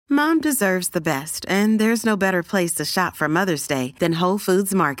Mom deserves the best, and there's no better place to shop for Mother's Day than Whole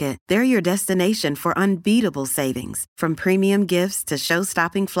Foods Market. They're your destination for unbeatable savings, from premium gifts to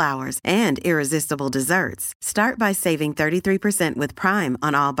show-stopping flowers and irresistible desserts. Start by saving 33% with Prime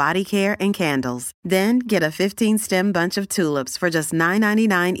on all body care and candles. Then get a 15-stem bunch of tulips for just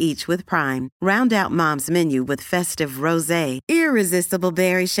 $9.99 each with Prime. Round out Mom's menu with festive rosé, irresistible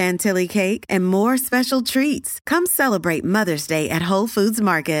berry chantilly cake, and more special treats. Come celebrate Mother's Day at Whole Foods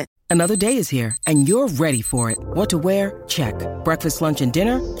Market. Another day is here, and you're ready for it. What to wear? Check. Breakfast, lunch, and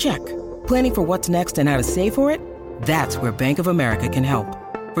dinner? Check. Planning for what's next and how to save for it? That's where Bank of America can help.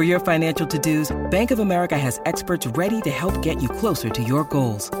 For your financial to-dos, Bank of America has experts ready to help get you closer to your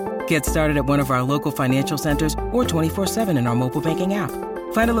goals. Get started at one of our local financial centers or 24/7 in our mobile banking app.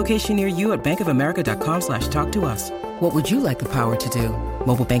 Find a location near you at bankofamerica.com/talktous. What would you like the power to do?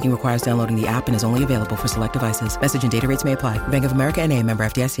 Mobile banking requires downloading the app and is only available for select devices. Message and data rates may apply. Bank of America N.A., member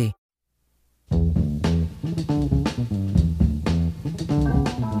FDIC.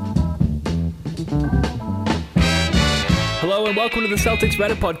 Hello and welcome to the Celtics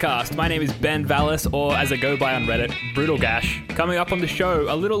Reddit podcast. My name is Ben Vallis, or as I go by on Reddit, Brutal Gash. Coming up on the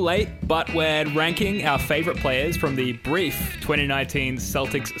show, a little late, but we're ranking our favourite players from the brief 2019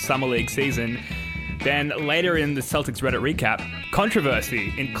 Celtics Summer League season. Then later in the Celtics Reddit recap,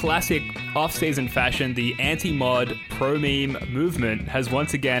 controversy. In classic off-season fashion, the anti-mod pro-meme movement has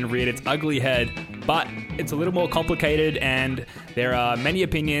once again reared its ugly head, but it's a little more complicated and there are many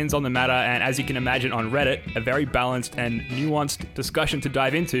opinions on the matter, and as you can imagine on Reddit, a very balanced and nuanced discussion to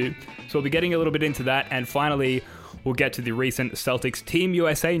dive into. So we'll be getting a little bit into that, and finally, we'll get to the recent Celtics Team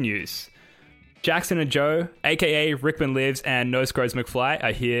USA news. Jackson and Joe, aka Rickman Lives and No Scrubs McFly,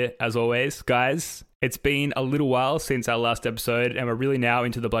 are here as always. Guys, it's been a little while since our last episode, and we're really now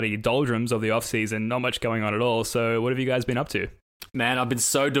into the bloody doldrums of the off-season. Not much going on at all. So what have you guys been up to? Man, I've been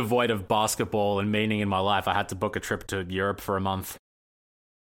so devoid of basketball and meaning in my life, I had to book a trip to Europe for a month.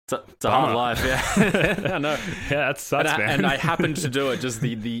 It's a hard life, yeah. I know. Yeah, that sucks, man. And I happened to do it just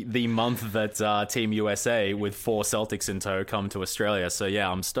the month that Team USA with 4 Celtics in tow come to Australia. So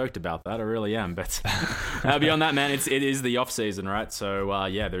yeah, I'm stoked about that. I really am. But beyond that, man, it is the off season, right? So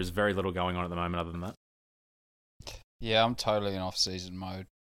yeah, there's very little going on at the moment other than that. Yeah, I'm totally in off season mode.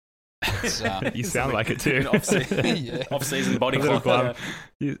 You sound like it too. Off-season body clock.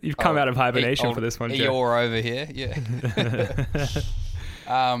 You've come out of hibernation for this one, Joe. Eeyore over here, yeah.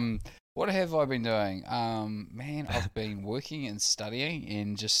 What have I been doing? Man, I've been working and studying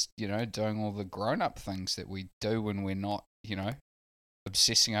and just, doing all the grown-up things that we do when we're not,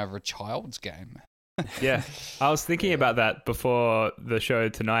 obsessing over a child's game. Yeah, I was thinking about that before the show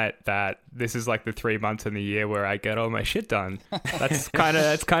tonight, that this is like the 3 months in the year where I get all my shit done. That's kind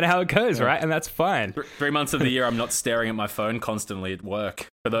of how it goes, right? And that's fine. 3 months of the year I'm not staring at my phone constantly at work.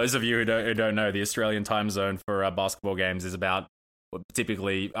 For those of you who don't know, the Australian time zone for basketball games is about,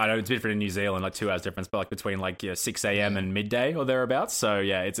 typically, I know it's different in New Zealand, like 2 hours difference, but like between 6 a.m. and midday or thereabouts. So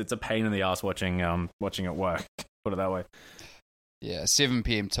yeah, it's a pain in the ass watching at work. Put it that way. Yeah, 7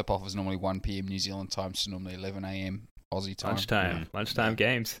 p.m. tip-off is normally 1 p.m. New Zealand time, so normally 11 a.m. Aussie time. Lunchtime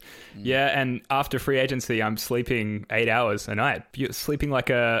games. Yeah, and after free agency, I'm sleeping 8 hours a night. You're sleeping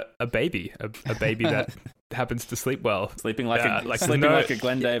like a baby, a baby that happens to sleep well. Sleeping like a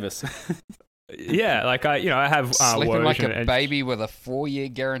Glenn Davis. Yeah, like I have sleeping like a baby with a 4-year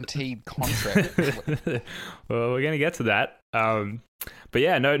guaranteed contract. Well, we're gonna get to that. But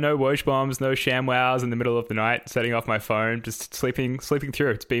yeah, no Woj bombs, no ShamWows in the middle of the night, setting off my phone, just sleeping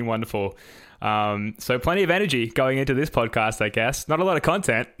through. It's been wonderful. So plenty of energy going into this podcast, I guess. Not a lot of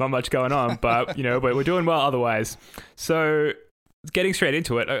content, not much going on, but but we're doing well otherwise. So getting straight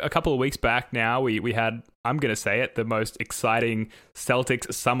into it, a couple of weeks back now, we had, I'm going to say it, the most exciting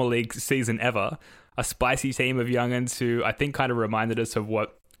Celtics Summer League season ever. A spicy team of young'uns who I think kind of reminded us of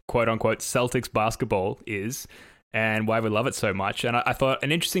what quote-unquote Celtics basketball is and why we love it so much. And I thought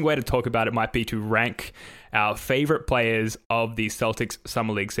an interesting way to talk about it might be to rank our favorite players of the Celtics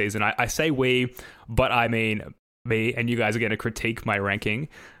Summer League season. I say we, but I mean me, and you guys are going to critique my ranking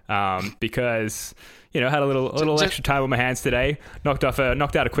because... had a little extra time on my hands today. Knocked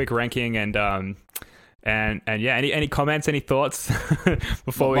out a quick ranking, and yeah. Any comments? Any thoughts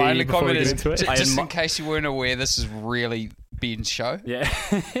before we get into it? Just in case you weren't aware, this is really Ben's show. Yeah,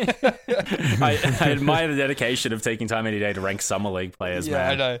 I admire the dedication of taking time any day to rank Summer League players. Yeah,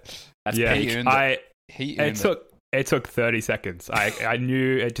 man. I know. That's peak. It took 30 seconds. I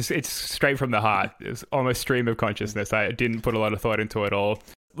knew it's straight from the heart. It was almost stream of consciousness. I didn't put a lot of thought into it all.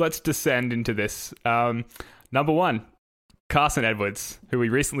 Let's descend into this. Number 1, Carson Edwards, who we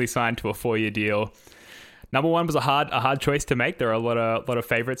recently signed to a 4-year deal. number one was a hard choice to make. There are a lot of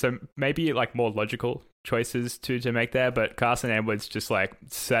favorites, so maybe like more logical choices to make there. But Carson Edwards just like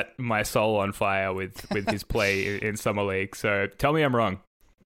set my soul on fire with his play in summer league. So tell me I'm wrong.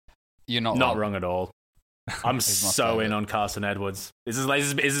 You're not wrong at all. I'm He's my so favorite. in on Carson Edwards. This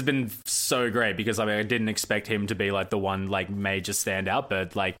has been so great because I mean I didn't expect him to be like the one like major standout,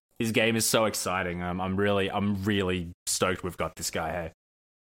 but like his game is so exciting. I'm really stoked we've got this guy.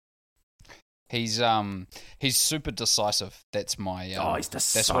 Hey. He's super decisive. That's my He's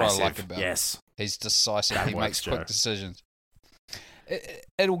decisive. that's what I like about him. Yes. He's decisive. That He works, makes quick Joe. decisions.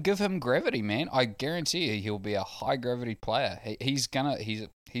 It'll give him gravity, man. I guarantee you, he'll be a high gravity player. He's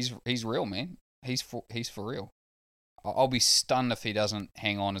real, man. He's for real. I'll be stunned if he doesn't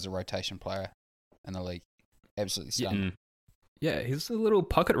hang on as a rotation player in the league. Absolutely stunned. Yeah, he's a little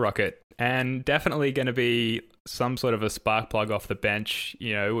pocket rocket and definitely going to be some sort of a spark plug off the bench.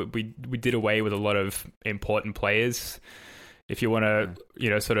 You know, we did away with a lot of important players. If you want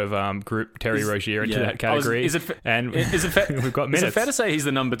to, sort of group Terry Rozier into that category, Is it we've got minutes. Is it fair to say he's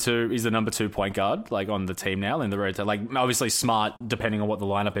the number two? He's the number 2 point guard, like on the team now in the rotation. Like obviously smart, depending on what the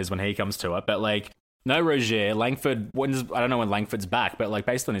lineup is when he comes to it. But like no Rozier, Langford. I don't know when Langford's back, but like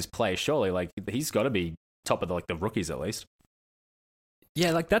based on his play, surely like he's got to be top of the rookies at least.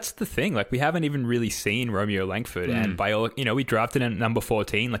 Yeah, like that's the thing. Like we haven't even really seen Romeo Langford, and by all, we drafted him at number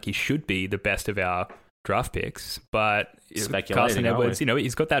 14. Like he should be the best of our draft picks, but Carson Edwards,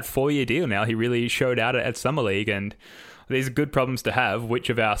 he's got that 4-year deal now. He really showed out at Summer League, and these are good problems to have. Which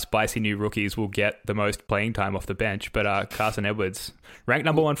of our spicy new rookies will get the most playing time off the bench? But Carson Edwards, ranked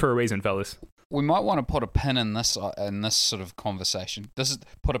number 1 for a reason, fellas. We might want to put a pin in this sort of conversation.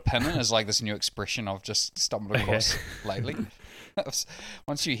 Put a pin in is like this new expression I've just stumbled across lately.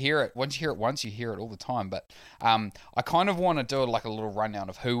 Once you hear it once, you hear it all the time. But I kind of want to do like a little rundown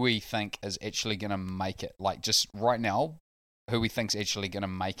of who we think is actually going to make it. Like just right now, who we think's actually going to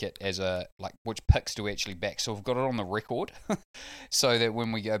make it as which picks do we actually back. So we've got it on the record so that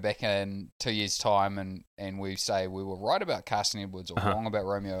when we go back in 2 years' time and we say we were right about Carson Edwards or wrong about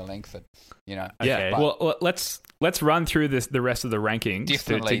Romeo Langford, Yeah. Okay. Well, let's run through the rest of the rankings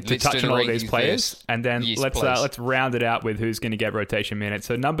Definitely. to Let's touch do on the all these rankings players, first. and then Yes, let's round it out with who's going to get rotation minutes.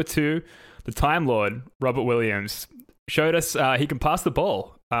 So number 2, the Time Lord, Robert Williams, showed us he can pass the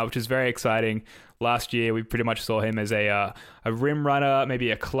ball, which is very exciting. Last year, we pretty much saw him as a rim runner, maybe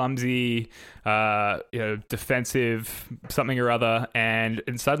a clumsy, defensive something or other, and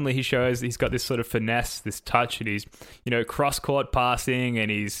suddenly he shows he's got this sort of finesse, this touch, and he's cross court passing, and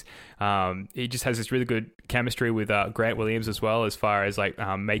he just has this really good chemistry with Grant Williams as well, as far as like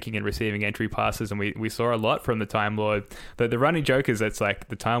making and receiving entry passes, and we saw a lot from the Time Lord. The running joke is it's like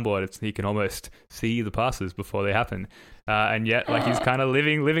the Time Lord, he can almost see the passes before they happen. And yet, like he's kind of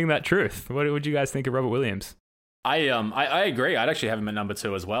living that truth. What would you guys think of Robert Williams? I agree. I'd actually have him at number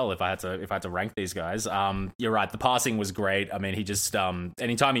 2 as well if I had to rank these guys. You're right. The passing was great. I mean, he just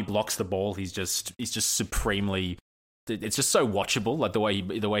anytime he blocks the ball, he's just supremely. It's just so watchable. Like the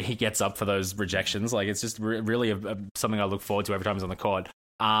way he gets up for those rejections. Like it's just really something I look forward to every time he's on the court.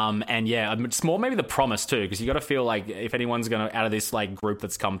 And yeah, it's more maybe the promise too, because you got to feel like if anyone's gonna out of this like group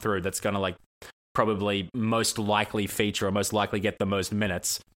that's come through, that's gonna like probably most likely feature or most likely get the most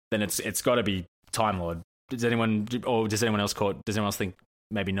minutes, then it's got to be Time Lord. Does anyone else think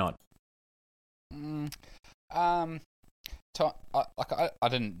maybe not? I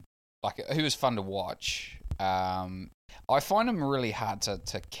didn't like it. He was fun to watch. I find him really hard to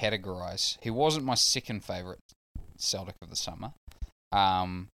categorize. He wasn't my second favorite Celtic of the summer.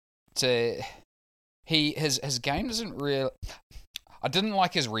 His game doesn't really. I didn't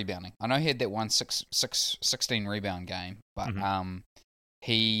like his rebounding. I know he had that 16 rebound game, but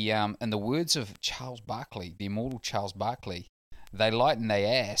he, in the words of Charles Barkley, the immortal Charles Barkley, they lighten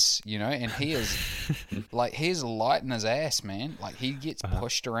their ass, and he is he's lighting his ass, man. Like he gets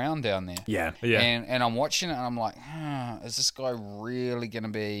pushed around down there. Yeah. And I'm watching it and I'm like, is this guy really going to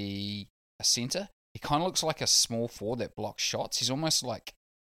be a center? He kind of looks like a small forward that blocks shots. He's almost like,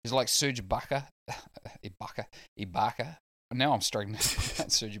 Serge Ibaka. Ibaka. Now I'm struggling to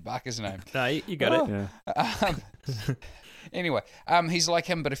pronounce Serge Ibaka's name. No, you got it. Yeah. Anyway, he's like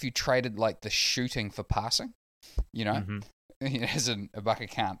him, but if you traded like the shooting for passing, as in Ibaka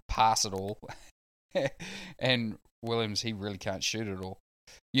can't pass at all, and Williams, he really can't shoot at all,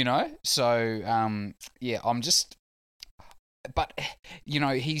 So I'm just, but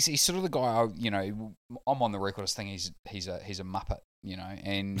he's sort of the guy. I'm on the record as thinking he's a muppet,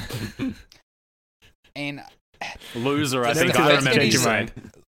 and. Loser, I So think never I to remember change you your saying.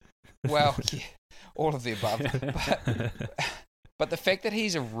 mind. Well, yeah, all of the above. But the fact that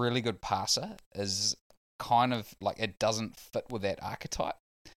he's a really good passer is kind of like it doesn't fit with that archetype.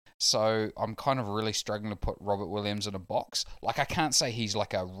 So I'm kind of really struggling to put Robert Williams in a box. Like I can't say he's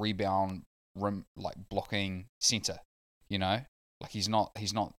like a rebound rim like blocking center, you know? Like he's not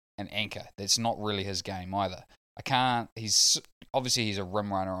an anchor. That's not really his game either. He's a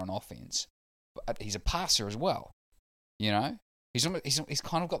rim runner on offense, but he's a passer as well, you know? He's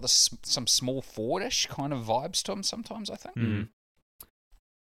kind of got some small forwardish kind of vibes to him sometimes, I think. Mm.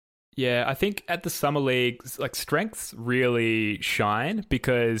 Yeah, I think at the Summer League, like strengths really shine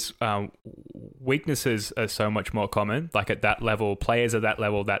because weaknesses are so much more common. Like at that level, players at that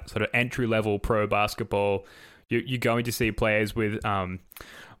level, that sort of entry level pro basketball, you're going to see players with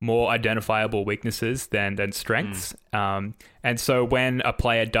more identifiable weaknesses than strengths. And so when a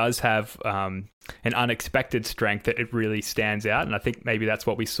player does have an unexpected strength, it really stands out. And I think maybe that's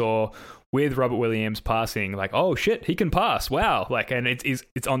what we saw with Robert Williams passing. Like, oh shit, he can pass. Wow. Like, and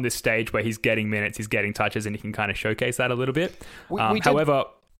it's on this stage where he's getting minutes, he's getting touches, and he can kind of showcase that a little bit. However,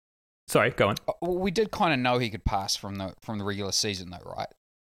 sorry, go on. We did kind of know he could pass from the regular season though, right?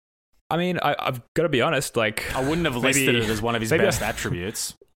 I mean, I've got to be honest, like... I wouldn't have listed it as one of his best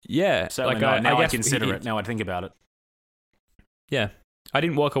attributes. Yeah. Certainly like, not. Now I guess consider it. Now I think about it. Yeah. I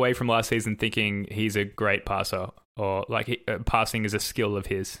didn't walk away from last season thinking he's a great passer or like passing is a skill of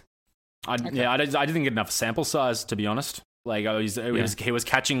his. I didn't get enough sample size, to be honest. Like he was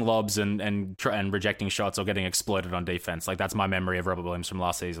catching lobs and rejecting shots or getting exploited on defense. Like that's my memory of Robert Williams from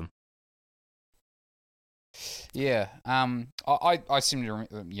last season. Yeah, I seem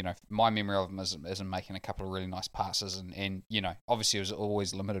to, my memory of him is making a couple of really nice passes, and obviously it was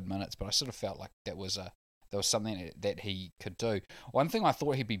always limited minutes, but I sort of felt like there was something that he could do. One thing I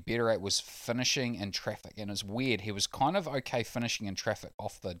thought he'd be better at was finishing in traffic, and it's weird. He was kind of okay finishing in traffic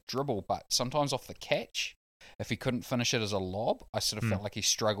off the dribble, but sometimes off the catch. If he couldn't finish it as a lob, I sort of felt like he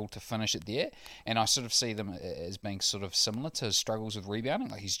struggled to finish it there, and I sort of see them as being sort of similar to his struggles with rebounding.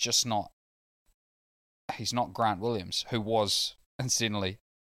 Like he's not Grant Williams, who was, incidentally,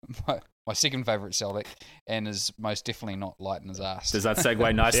 my second favourite Celtic, and is most definitely not lighting his ass. Does that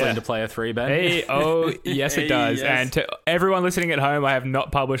segue nicely into player 3, Ben? Hey, yes it does. Yes. And to everyone listening at home, I have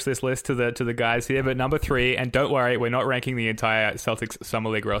not published this list to the guys here, but number 3, and don't worry, we're not ranking the entire Celtics Summer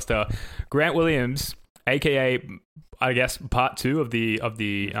League roster. Grant Williams, aka I guess part 2 of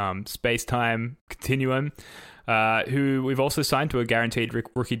the space-time continuum. Who we've also signed to a guaranteed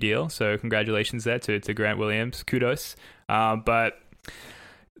rookie deal. So congratulations there to Grant Williams. Kudos. But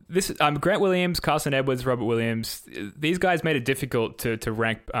this Grant Williams, Carson Edwards, Robert Williams, these guys made it difficult to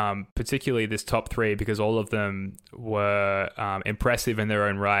rank particularly this top 3 because all of them were impressive in their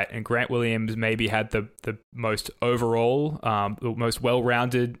own right. And Grant Williams maybe had the most overall, the most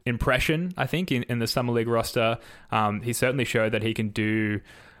well-rounded impression, I think, in the Summer League roster. He certainly showed that he can do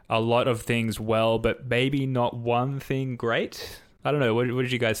a lot of things well, but maybe not one thing great. I don't know. What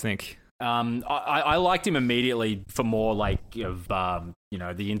did you guys think? I liked him immediately for more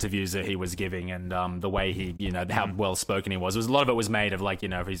the interviews that he was giving and the way he, how well spoken he was. A lot of it was made of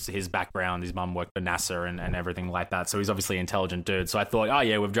his background. His mum worked for NASA and everything like that. So he's obviously an intelligent dude. So I thought, oh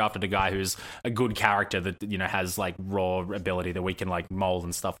yeah, we've drafted a guy who's a good character that, has like raw ability that we can like mold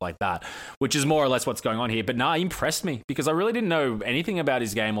and stuff like that, which is more or less what's going on here. But he impressed me because I really didn't know anything about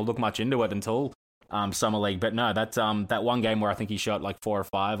his game or look much into it until Summer League. But no, that's that one game where I think he shot like 4 or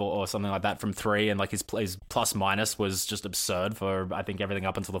 5 or something like that from 3, and like his plus minus was just absurd for I think everything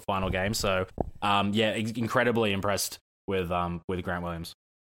up until the final game. So incredibly impressed with Grant Williams.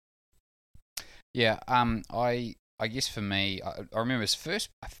 Yeah, I guess for me, I remember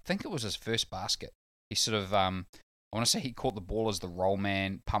I think it was his first basket. He sort of I want to say he caught the ball as the roll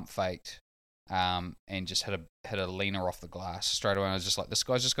man, pump faked, and just hit a leaner off the glass straight away. And I was just like, this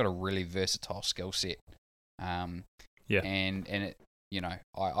guy's just got a really versatile skill set. And it,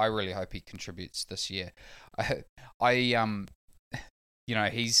 I really hope he contributes this year.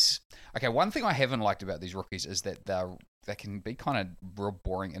 He's okay. One thing I haven't liked about these rookies is that they can be kind of real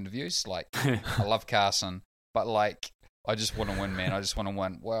boring interviews. Like, I love Carson, but like, I just want to win, man. I just want to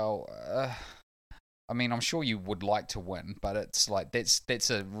win. Well, I mean, I'm sure you would like to win, but it's like that's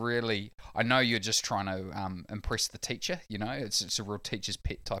a really. I know you're just trying to impress the teacher. It's a real teacher's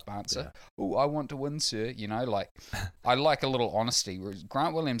pet type answer. Yeah. Oh, I want to win, sir. Like I like a little honesty. Whereas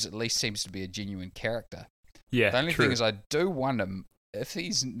Grant Williams at least seems to be a genuine character. Yeah. The only thing is, I do wonder if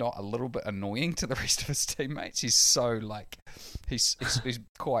he's not a little bit annoying to the rest of his teammates. He's so like he's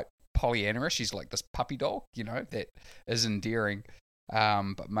quite Pollyanna-ish. He's like this puppy dog, that is endearing.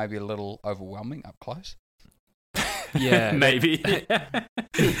 But maybe a little overwhelming up close. Yeah, maybe. Yeah.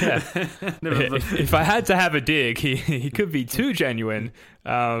 If I had to have a dig, he could be too genuine.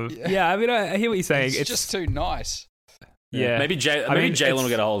 Yeah, I mean, I hear what you're saying. It's just too nice. Yeah, maybe Jalen will it's-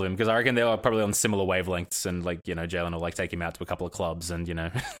 get a hold of him because I reckon they are probably on similar wavelengths, and like Jalen will like take him out to a couple of clubs, and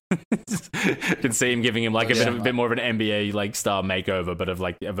can see him giving him like a bit more of an NBA like style makeover, but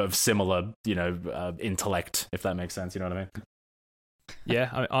of similar intellect, if that makes sense. You know what I mean?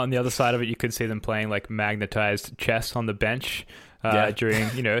 Yeah, on the other side of it, you could see them playing like magnetized chess on the bench during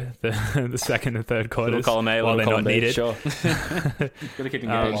the second and third quarters Little column A, while they're not needed. Sure. Gotta keep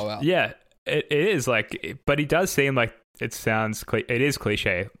engaged. Yeah, it is like, but he does seem like it is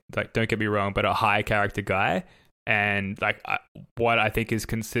cliche. Like, don't get me wrong, but a high character guy. And like what I think is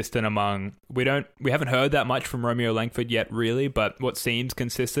consistent among we haven't heard that much from Romeo Langford yet, really, but what seems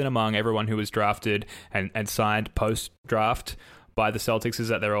consistent among everyone who was drafted and signed post draft by the Celtics is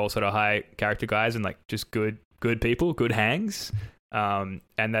that they're all sort of high character guys and like just good people, good hangs, and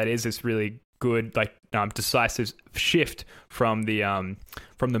that is this really good decisive shift from the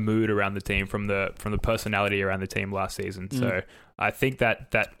mood around the team, from the personality around the team last season. So I think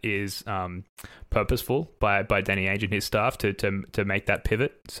that is purposeful by Danny Ainge and his staff to make that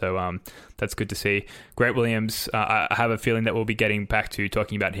pivot. So that's good to see. Grant Williams, I have a feeling that we'll be getting back to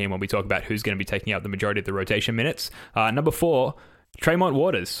talking about him when we talk about who's going to be taking up the majority of the rotation minutes. Number 4, Tremont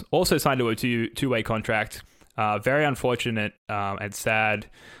Waters, also signed to a two-way contract. Very unfortunate and sad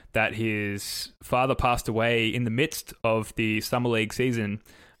that his father passed away in the midst of the Summer League season.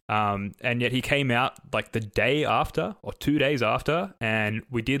 And yet he came out like the day after or 2 days after, and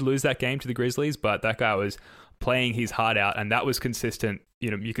we did lose that game to the Grizzlies, but that guy was playing his heart out, and that was consistent.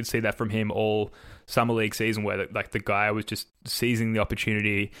 You could see that from him all Summer League season, where the guy was just seizing the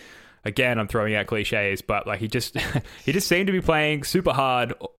opportunity. Again, I'm throwing out cliches, but like he just seemed to be playing super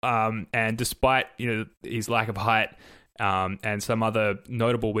hard, and despite his lack of height and some other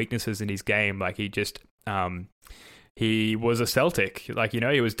notable weaknesses in his game, like he was a Celtic. Like,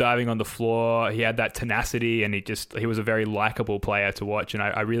 he was diving on the floor. He had that tenacity, and he was a very likable player to watch. And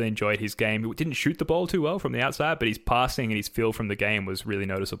I really enjoyed his game. He didn't shoot the ball too well from the outside, but his passing and his feel from the game was really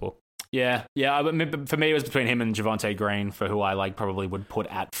noticeable. Yeah. I mean, for me, it was between him and Javonte Green, for who I probably would put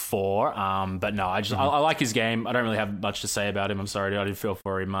at 4. But no, I like his game. I don't really have much to say about him. I'm sorry, I did feel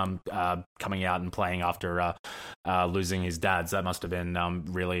for him coming out and playing after losing his dads. That must have been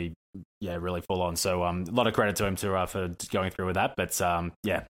really full on. So a lot of credit to him for going through with that. But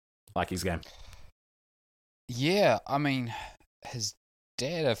like his game. Yeah, I mean, his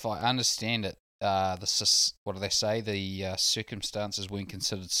dad, if I understand it, what do they say? The circumstances weren't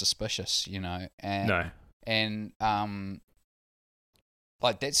considered suspicious, and No. And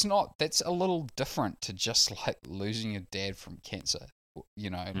that's a little different to just like losing your dad from cancer.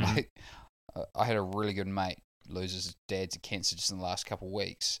 Like I had a really good mate lose his dad to cancer just in the last couple of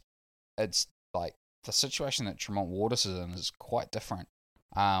weeks. It's like the situation that Tremont Waters is in is quite different.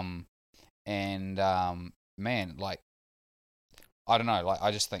 Man, like, I don't know, like,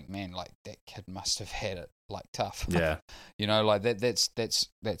 I just think, man, like, that kid must have had it, like, tough. Yeah. Like, that's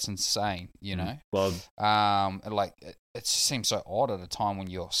insane, Well, like, it just seems so odd at a time when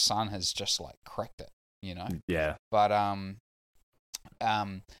your son has just, like, cracked it, Yeah. But,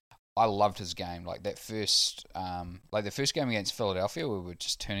 I loved his game. Like, the first game against Philadelphia, we were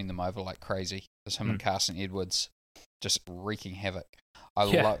just turning them over like crazy. It was him and Carson Edwards just wreaking havoc.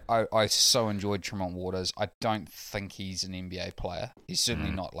 I so enjoyed Tremont Waters. I don't think he's an NBA player. He's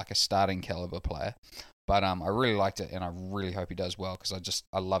certainly not like a starting caliber player. But I really liked it, and I really hope he does well because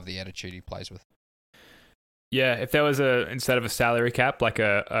I love the attitude he plays with. Yeah, if there was instead of a salary cap, like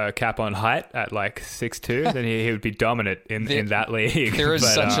a cap on height at like 6'2", then he would be dominant in that league. There is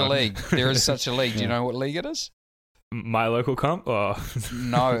such a league. There is such a league. Do you know what league it is? My local comp? Or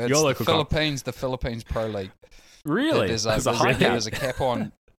no, it's your local Philippines. The Philippines Pro League. Really? There's a cap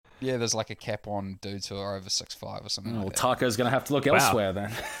on. Yeah, there's like a cap on dudes who are over 6'5" or something. Well, like that. Taco's going to have to look elsewhere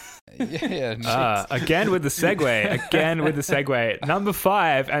then. Yeah. Again with the segue. Number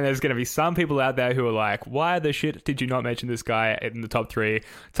 5, and there's going to be some people out there who are like, why the shit did you not mention this guy in the top 3?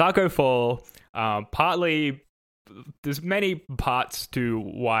 Taco Fall. Partly, there's many parts to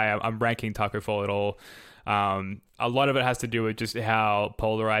why I'm ranking Taco Fall at all. A lot of it has to do with just how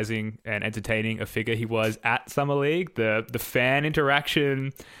polarizing and entertaining a figure he was at Summer League. The fan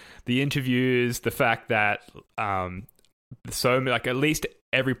interaction, the interviews, the fact that at least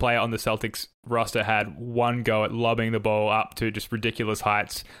every player on the Celtics roster had one go at lobbing the ball up to just ridiculous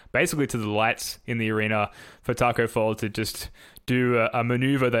heights, basically to the lights in the arena, for Taco Fall to just do a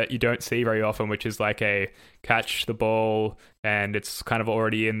maneuver that you don't see very often, which is like a catch the ball and it's kind of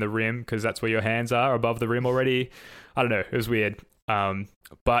already in the rim because that's where your hands are above the rim already. I don't know. It was weird.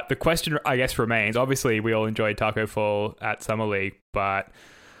 But the question, I guess, remains. Obviously, we all enjoyed Taco Fall at Summer League, but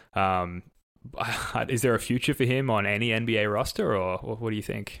is there a future for him on any NBA roster, or what do you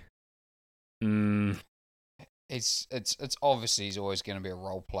think? It's obviously he's always going to be a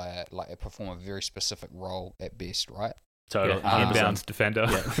role player, like perform a very specific role at best, right? Totally. Inbounds defender.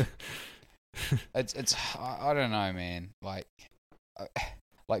 Yeah. It's I don't know, man. Like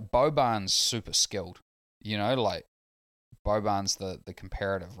Boban's super skilled, like Boban's the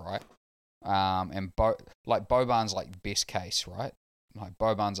comparative, right? And Boban's like best case, right? Like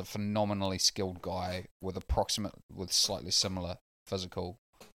Boban's a phenomenally skilled guy with slightly similar physical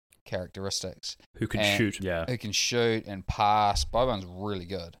characteristics. Who can shoot. Yeah. Who can shoot and pass. Boban's really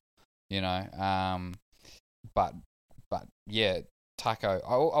good, But yeah, Taco,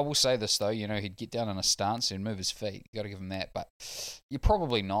 I will say this though, he'd get down in a stance and move his feet. You got to give him that, but you're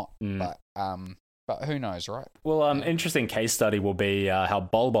probably not. But who knows, right? Well, interesting case study will be how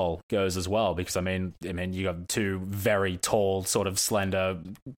Bol Bol goes as well, because I mean, you got two very tall, sort of slender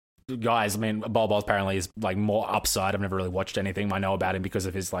guys. I mean, Bol Bol apparently is like more upside. I've never really watched anything. I know about him because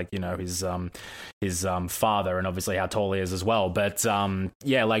of his his father and obviously how tall he is as well. But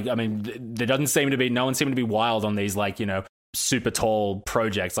yeah, like I mean, there doesn't seem to be no one seeming to be wild on these super tall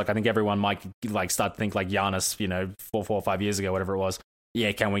projects. Like I think everyone might start to think like Giannis, 4 or 5 years ago, whatever it was.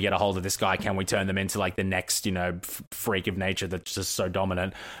 Yeah, can we get a hold of this guy? Can we turn them into like the next, freak of nature that's just so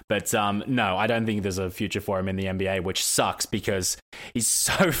dominant? But no, I don't think there's a future for him in the NBA, which sucks because he's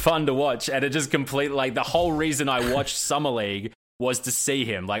so fun to watch. And it just completely, like the whole reason I watched Summer League was to see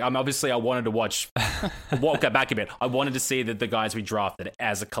him. Like I wanted to watch, walk back a bit. I wanted to see the guys we drafted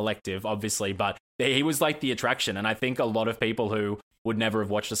as a collective, obviously, but he was like the attraction. And I think a lot of people who would never have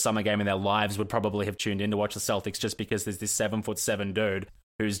watched a summer game in their lives would probably have tuned in to watch the Celtics just because there's this 7'7" dude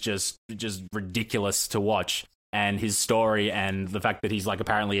who's just ridiculous to watch, and his story and the fact that he's like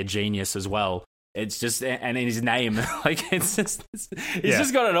apparently a genius as well. It's just, and in his name, like he's just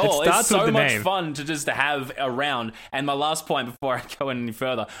got it all. It's so much fun to just have around. And my last point before I go any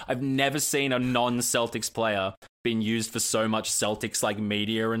further, I've never seen a non-Celtics player being used for so much Celtics like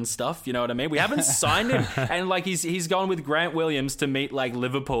media and stuff. You know what I mean? We haven't signed him, and like he's gone with Grant Williams to meet like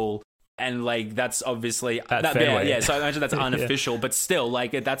Liverpool. And like that's obviously so I imagine that's unofficial, but still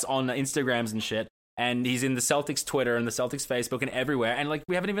like that's on Instagrams and shit. And he's in the Celtics Twitter and the Celtics Facebook and everywhere. And like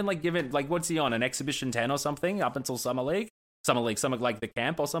we haven't even like given like what's he on, an Exhibition 10 or something up until Summer League, like the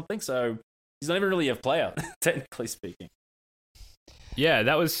camp or something. So he's not even really a player, technically speaking. Yeah,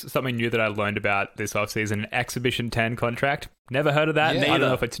 that was something new that I learned about this offseason. Exhibition 10 contract. Never heard of that. Yeah. I don't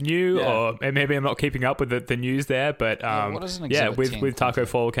know if it's new or maybe I'm not keeping up with the news there. But with Taco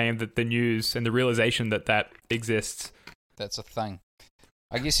Fall came the news and the realization that exists. That's a thing.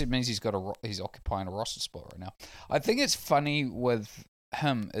 I guess it means he's occupying a roster spot right now. I think it's funny with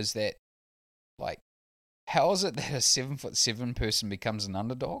him is that, like, how is it that a 7'7" person becomes an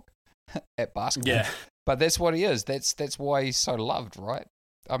underdog at basketball? Yeah. But that's what he is. That's why he's so loved, right?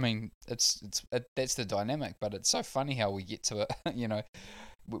 I mean, that's the dynamic. But it's so funny how we get to it.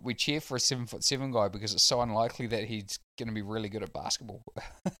 We cheer for a 7'7" guy because it's so unlikely that he's going to be really good at basketball.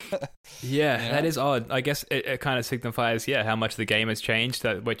 Yeah, that is odd. I guess it kind of signifies, how much the game has changed.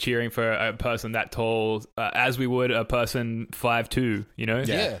 That we're cheering for a person that tall as we would a person 5'2".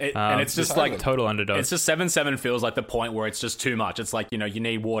 Yeah. And it's just like total underdog. It's just 7'7" feels like the point where it's just too much. It's like you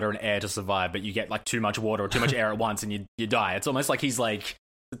need water and air to survive, but you get like too much water or too much air at once, and you die. It's almost like he's like.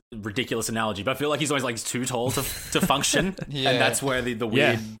 Ridiculous analogy, but I feel like he's always like too tall to function, and that's where the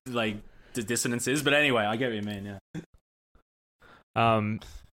weird like the dissonance is. But anyway, I get what you mean.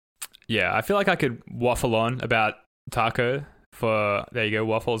 I feel like I could waffle on about taco for there you go,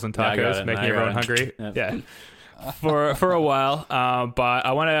 waffles and tacos, making everyone hungry. Yeah. For a while, but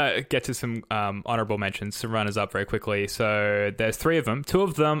I want to get to some honorable mentions, some runners up very quickly. So there's 3 of them. 2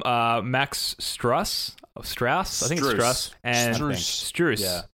 of them are Max Strus. Strauss, I think it's Strauss, and Strus.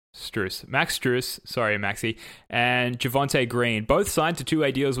 Yeah. Strus. Max Strus, sorry, Maxi, and Javonte Green, both signed to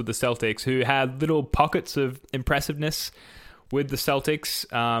 2-way deals with the Celtics, who had little pockets of impressiveness with the Celtics.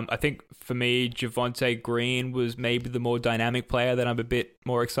 I think for me, Javonte Green was maybe the more dynamic player that I'm a bit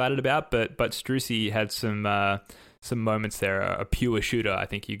more excited about, but Strusy had some moments there, a pure shooter, I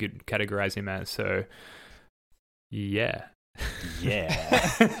think you could categorize him as. So, yeah.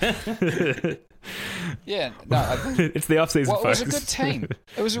 Yeah, no, I think it's the off-season. Well, it was a good team.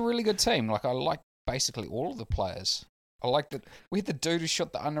 It was a really good team. Like I liked basically all of the players. I liked that we had the dude who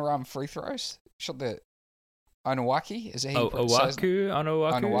shot the underarm free throws. Shot the Onowaki? Is it Owaku?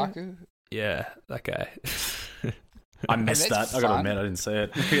 Yeah, that guy. I missed that. I gotta admit, I didn't see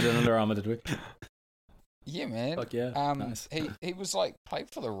it. He had an Under Armour, did we? Yeah, man. Fuck yeah. Nice. He was like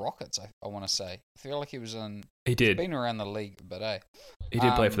played for the Rockets. I want to say. I feel like he was in. He did. Been around the league, but he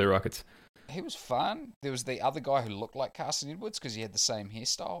did play for the Rockets. He was fun. There was the other guy who looked like Carson Edwards because he had the same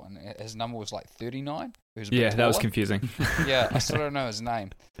hairstyle, and his number was like 39. Yeah, that was confusing. Yeah, I still don't know his name.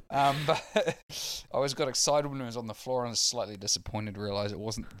 But I always got excited when he was on the floor, and I was slightly disappointed to realize it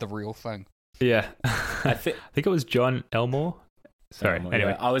wasn't the real thing. Yeah, I think it was John Elmore. Sorry.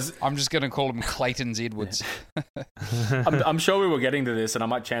 Anyway, yeah, I'm just going to call him Clayton's Edwards. I'm sure we were getting to this, and I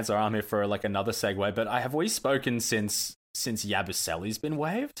might chance our arm here for like another segue. But have we spoken since Yabusele's been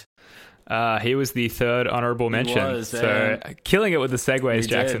waived? He was the third honourable mention. So killing it with the segues,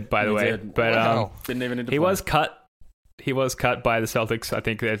 Jackson. By the way, but didn't even he was cut. He was cut by the Celtics. I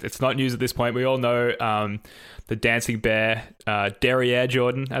think that it's not news at this point. We all know the dancing bear, Derriere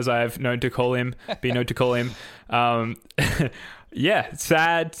Jordan, as I've been known to call him. Yeah,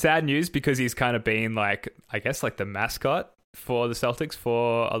 sad news because he's kind of been like, I guess, like the mascot for the Celtics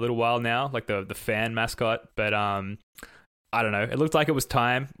for a little while now, like the fan mascot. But I don't know. It looked like it was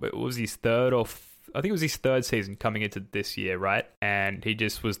time. It was his third I think it was his third season coming into this year, right? And he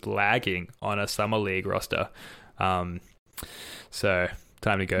just was lagging on a summer league roster. So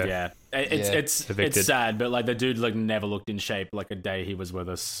time to go. Yeah, it's sad, but like the dude like never looked in shape like a day he was with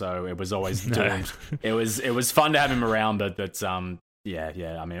us, so it was always doomed. It was fun to have him around, but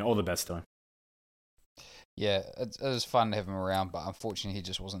yeah. I mean, all the best to him. Yeah, it was fun to have him around, but unfortunately, he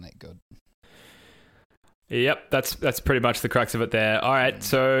just wasn't that good. Yep, that's pretty much the crux of it there. All right,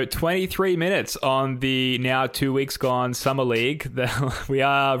 so 23 minutes on the now 2 weeks gone Summer League. We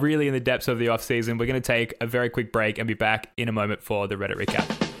are really in the depths of the off-season. We're going to take a very quick break and be back in a moment for the Reddit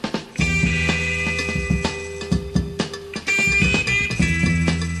recap.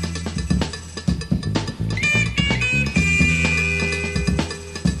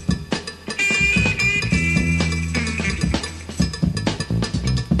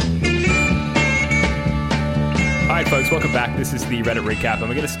 Folks, welcome back. This is the Reddit recap, and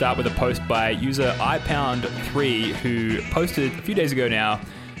we're going to start with a post by user iPound3, who posted a few days ago now,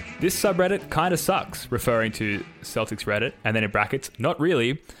 "This subreddit kind of sucks," referring to Celtics Reddit, and then in brackets, "not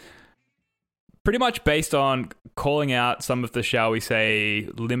really." Pretty much based on calling out some of the, shall we say,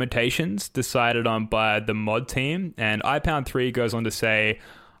 limitations decided on by the mod team, and iPound3 goes on to say,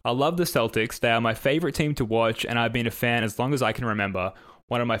 "I love the Celtics. They are my favorite team to watch, and I've been a fan as long as I can remember.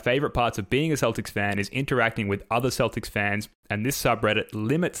 One of my favorite parts of being a Celtics fan is interacting with other Celtics fans, and this subreddit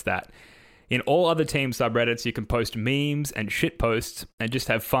limits that. In all other team subreddits, you can post memes and shit posts and just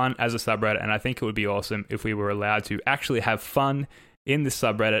have fun as a subreddit, and I think it would be awesome if we were allowed to actually have fun in this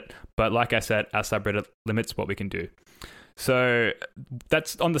subreddit, but like I said, our subreddit limits what we can do." So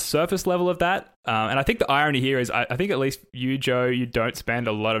that's on the surface level of that. And I think the irony here is I think at least you, Joe, you don't spend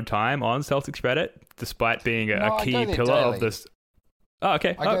a lot of time on Celtics Reddit, despite being a key pillar of this. Oh,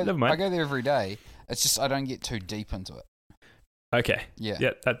 okay. Never mind. I go there every day. It's just I don't get too deep into it. Okay.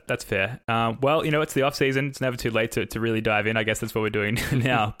 Yeah, that's fair. Well, it's the off season. It's never too late to really dive in. I guess that's what we're doing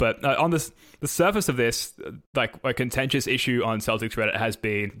now. But on the surface of this, like a contentious issue on Celtics Reddit has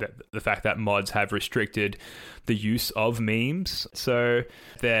been the fact that mods have restricted the use of memes. So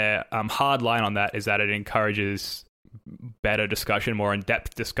their hard line on that is that it encourages better discussion, more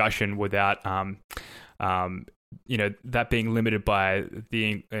in-depth discussion without that being limited by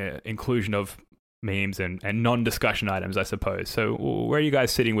the inclusion of memes and non-discussion items, I suppose. So where are you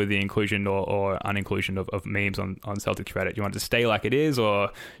guys sitting with the inclusion or uninclusion of memes on Celtics Reddit? Do you want it to stay like it is, or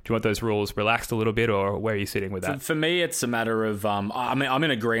do you want those rules relaxed a little bit, or where are you sitting with that? For me, it's a matter of, I'm in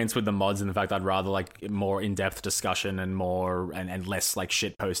agreement with the mods in the fact I'd rather like more in-depth discussion and more and less like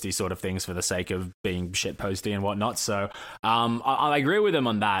shit posty sort of things for the sake of being shit posty and whatnot. So I agree with them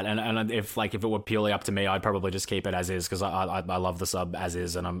on that. And if it were purely up to me, I'd probably just keep it as is, because I love the sub as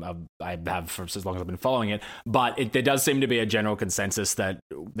is, and I have for as long as I've been following it. But there does seem to be a general consensus that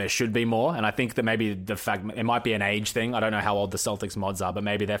there should be more, and I think that maybe the fact it might be an age thing. I don't know how old the Celtics mods are, but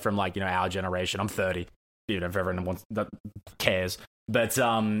maybe they're from our generation. I'm 30. If everyone wants that cares. But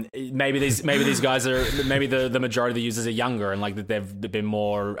maybe these guys are, maybe the majority of the users are younger, and like that they've been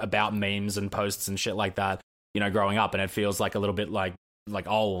more about memes and posts and shit like that, growing up, and it feels like a little bit like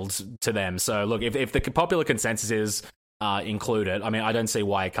old to them. So look, if the popular consensus is include it, I mean, I don't see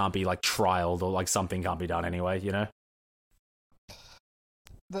why it can't be like trialed, or like something can't be done anyway,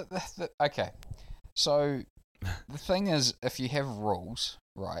 Okay, so the thing is, if you have rules,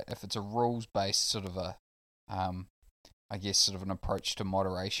 right, if it's a rules based sort of a I guess sort of an approach to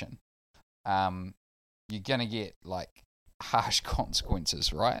moderation, you're gonna get like harsh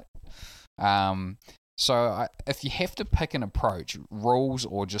consequences, right? So if you have to pick an approach, rules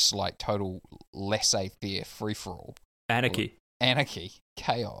or just like total laissez-faire, free-for-all, Anarchy,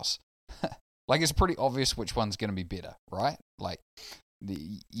 chaos, like it's pretty obvious which one's going to be better, right? Like,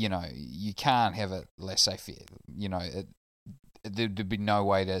 you can't have it laissez-faire. There'd be no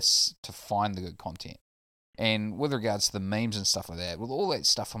way to find the good content. And with regards to the memes and stuff like that, with all that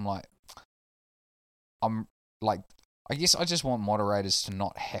stuff, I guess I just want moderators to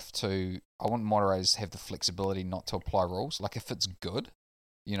not have to. I want moderators to have the flexibility not to apply rules. Like if it's good,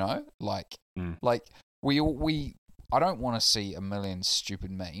 like we. I don't want to see a million stupid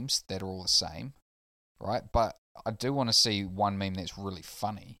memes that are all the same, right? But I do want to see one meme that's really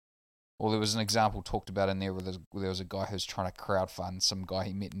funny. Well, there was an example talked about in there where there was a guy who's trying to crowdfund some guy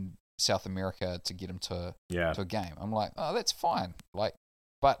he met in South America to get him to a game. I'm like, oh, that's fine. Like,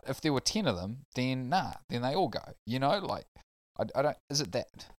 but if there were 10 of them, then then they all go. Like, I don't. Is it that?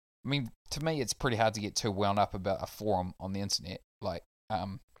 I mean, to me, it's pretty hard to get too wound up about a forum on the internet. Like,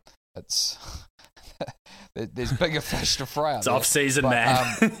 it's there's bigger fish to fry. It's off season,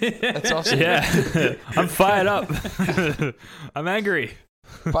 man. It's off season. Yeah, I'm fired up. I'm angry.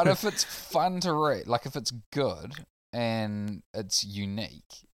 But if it's fun to read, like if it's good and it's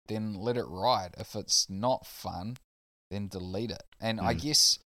unique, then let it ride. If it's not fun, then delete it. And I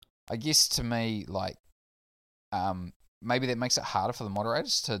guess to me, like, maybe that makes it harder for the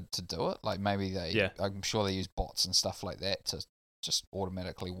moderators to do it. Like maybe I'm sure they use bots and stuff like that to just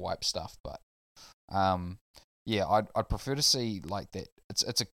automatically wipe stuff. But I'd prefer to see like that. It's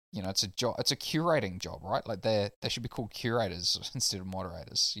a job. It's a curating job, right? Like they should be called curators instead of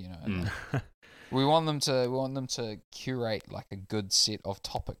moderators. Like, we want them to curate like a good set of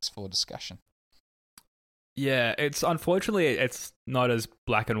topics for discussion. Yeah, unfortunately it's not as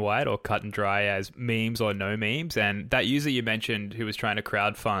black and white or cut and dry as memes or no memes. And that user you mentioned who was trying to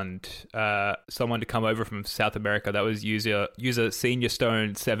crowdfund someone to come over from South America, that was user Senior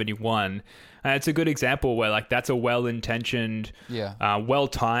Stone 71. And it's a good example where like that's a well-intentioned,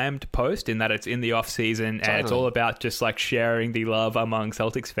 well-timed post in that it's in the off season and it's all about just like sharing the love among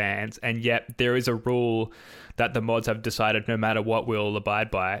Celtics fans. And yet there is a rule that the mods have decided no matter what we'll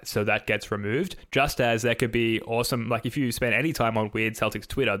abide by, so that gets removed. Just as there could be awesome, like if you spend any time on Weird Celtics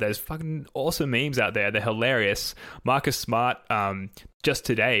Twitter, there's fucking awesome memes out there. They're hilarious. Marcus Smart just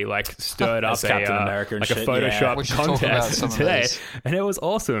today like stirred up Captain America and like a Photoshop contest today, and it was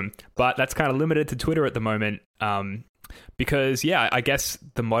awesome. But that's kind of limited to Twitter at the moment. Because I guess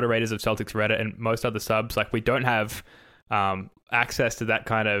the moderators of Celtics Reddit and most other subs, like we don't have access to that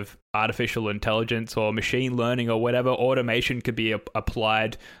kind of artificial intelligence or machine learning or whatever automation could be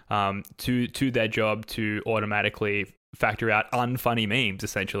applied to their job to automatically factor out unfunny memes.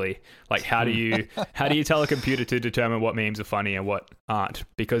 Essentially, like how do you tell a computer to determine what memes are funny and what aren't?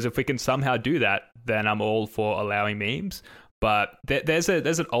 Because if we can somehow do that, then I'm all for allowing memes. But there's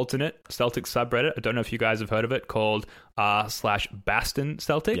an alternate Celtics subreddit. I don't know if you guys have heard of it, called r/Baston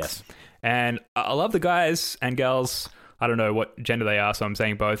Celtics. Yes. And I love the guys and girls, I don't know what gender they are, so I'm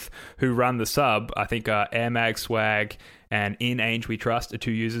saying both, who run the sub. I think Air Mag Swag and In Ainge We Trust are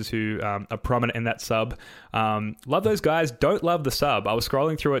two users who are prominent in that sub. Love those guys. Don't love the sub. I was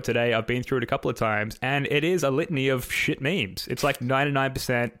scrolling through it today. I've been through it a couple of times, and it is a litany of shit memes. It's like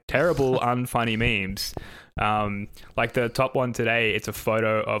 99% terrible, unfunny memes. Like the top one today, it's a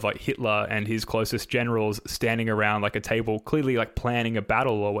photo of like Hitler and his closest generals standing around like a table, clearly like planning a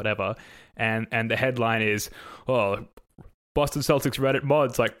battle or whatever. And the headline is, Boston Celtics Reddit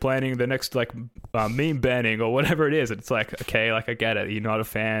mods like planning the next like meme banning or whatever it is. And it's like, okay, like I get it. You're not a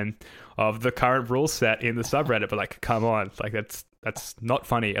fan of the current rule set in the subreddit, but like, come on, like that's not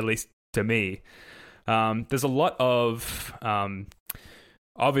funny, at least to me. There's a lot of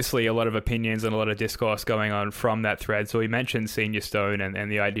obviously a lot of opinions and a lot of discourse going on from that thread. So we mentioned Senior Stone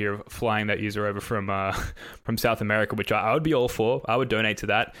and the idea of flying that user over from South America, which I would be all for. I would donate to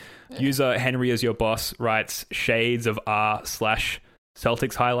that. Yeah. User Henry Is Your Boss writes shades of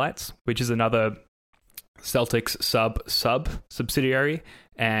r/Celtics highlights, which is another Celtics subsidiary,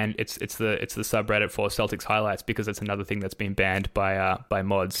 and it's the subreddit for Celtics highlights because it's another thing that's been banned by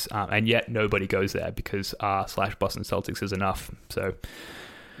mods, and yet nobody goes there because r/Boston Celtics is enough. So.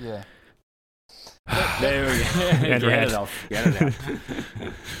 Yeah. There we go. Get it off.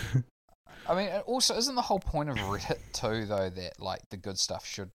 I mean, also, isn't the whole point of Reddit too, though, that like the good stuff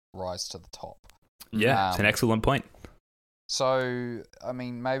should rise to the top? Yeah, it's an excellent point. So, I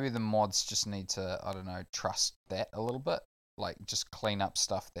mean, maybe the mods just need to, I don't know, trust that a little bit. Like, just clean up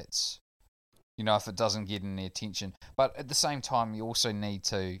stuff that's, if it doesn't get any attention. But at the same time, you also need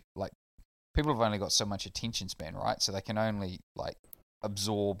to, like, people have only got so much attention span, right? So they can only like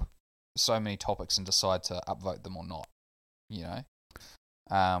absorb so many topics and decide to upvote them or not. You know,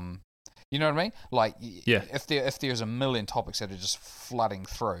 you know what I mean? Like, yeah. If there's a million topics that are just flooding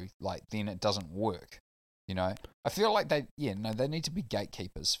through, like, then it doesn't work. You know, I feel like they need to be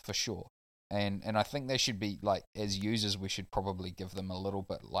gatekeepers for sure. And I think they should be, like, as users, we should probably give them a little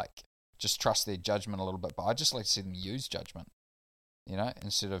bit, like, just trust their judgment a little bit. But I just like to see them use judgment, you know,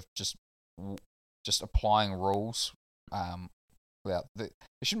 instead of just applying rules. There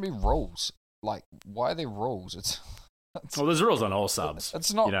shouldn't be rules. Like, why are there rules? Well, there's rules on all subs.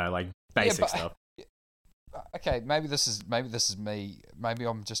 It's not, you know, like basic stuff. Okay, maybe this is me. Maybe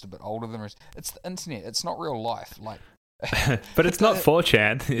I'm just a bit older than the rest. It's the internet. It's not real life. Like, but it's not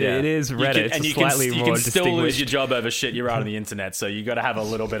 4chan. Yeah. It is Reddit. You can still lose your job over shit you write on the internet. So you got to have a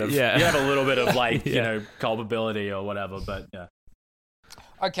little bit of you have a little bit of like you know, culpability or whatever. But yeah.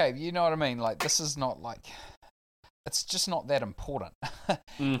 Okay, you know what I mean. Like, this is not like. It's just not that important.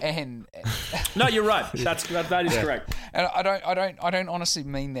 And no, you're right. That is correct. And I don't honestly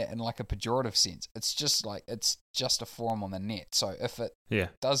mean that in like a pejorative sense. It's just like, it's just a forum on the net. So if it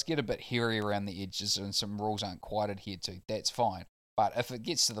does get a bit hairy around the edges and some rules aren't quite adhered to, that's fine. But if it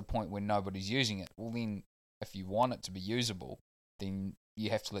gets to the point where nobody's using it, well then, if you want it to be usable, then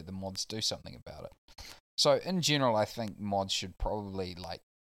you have to let the mods do something about it. So in general, I think mods should probably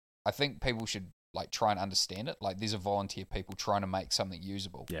I think people should try and understand it. Like, these are volunteer people trying to make something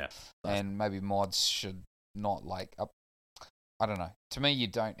usable. Yeah. And maybe mods should not I don't know. To me, you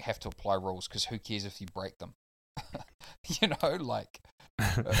don't have to apply rules because who cares if you break them? You know, like,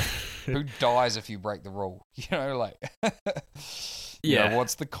 who dies if you break the rule? You know, like, you know,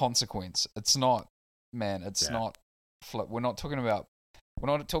 what's the consequence? It's not, man, it's not flip. We're not talking about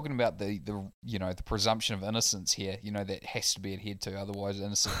the you know, the presumption of innocence here, you know, that has to be adhered to, otherwise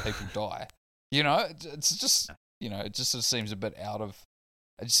innocent people die. You know, it's just, you know, it just seems a bit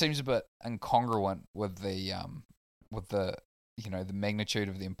it seems a bit incongruent with the you know, the magnitude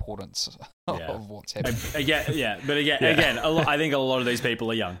of the importance of what's happening. Again, I think a lot of these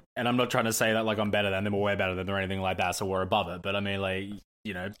people are young, and I'm not trying to say that like I'm better than them or we're better than them or anything like that, so we're above it. But I mean, like,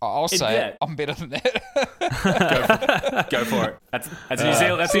 you know, I'll say it. I'm better than that. Go for it. That's New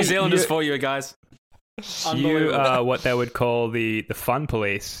Zealand. That's New Zealanders for you guys. You are what they would call the fun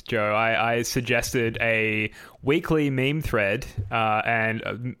police, Joe. I suggested a weekly meme thread,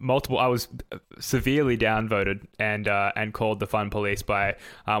 and multiple. I was severely downvoted and called the fun police by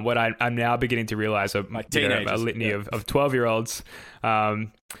what I'm now beginning to realize are a litany of 12-year-olds.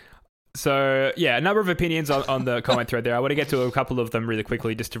 So yeah, a number of opinions on the comment thread there. I want to get to a couple of them really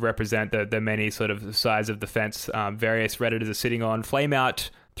quickly, just to represent the many sort of sides of the fence various Redditors are sitting on.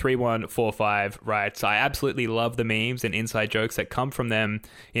 Flameout 3145 writes, I absolutely love the memes and inside jokes that come from them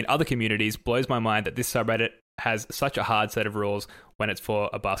in other communities. Blows my mind that this subreddit has such a hard set of rules when it's for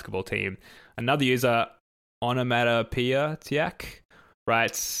a basketball team. Another user, Onomatopoeia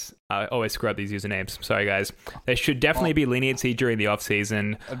writes, I always screw up these usernames. Sorry, guys. There should definitely be leniency during the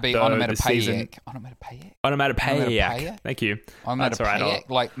off-season. It'd be onomatopoeic. Onomatopoeic. Thank you. That's all right.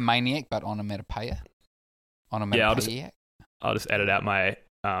 Like maniac, but onomatopoeia. Onomatopoeic. Yeah, I'll just edit out my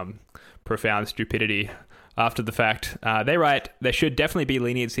profound stupidity after the fact. They write, there should definitely be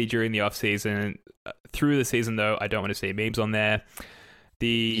leniency during the off-season. Through the season, though, I don't want to see memes on there.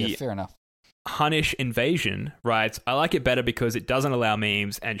 Yeah, fair enough. Hunnish Invasion writes, I like it better because it doesn't allow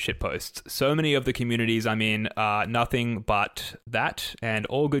memes and shitposts. So many of the communities I'm in are nothing but that, and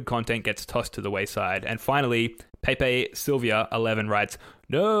all good content gets tossed to the wayside. And finally, Pepe Sylvia 11 writes,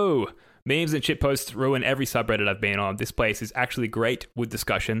 no! Memes and shitposts ruin every subreddit I've been on. This place is actually great with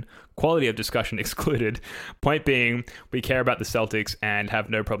discussion, quality of discussion excluded. Point being, we care about the Celtics and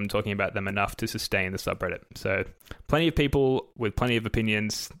have no problem talking about them enough to sustain the subreddit. So plenty of people with plenty of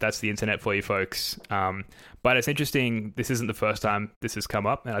opinions. That's the internet for you folks. But it's interesting, this isn't the first time this has come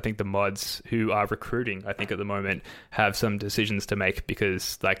up, and I think the mods who are recruiting, I think at the moment, have some decisions to make,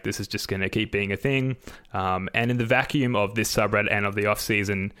 because like this is just going to keep being a thing. And in the vacuum of this subreddit and of the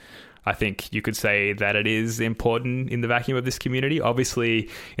off-season, I think you could say that it is important in the vacuum of this community.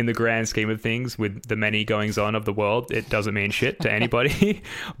 Obviously, in the grand scheme of things, with the many goings-on of the world, it doesn't mean shit to anybody.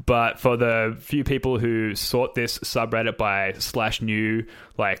 But for the few people who sort this subreddit by /new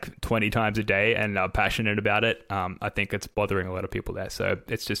like 20 times a day and are passionate about it, I think it's bothering a lot of people there. So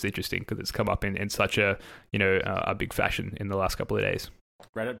it's just interesting because it's come up in such a big fashion in the last couple of days.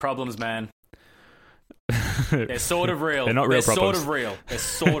 Reddit problems, man. They're sort of real. They're not real problems. They're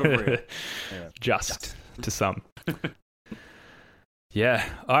sort of real. Yeah. Just to some. Yeah.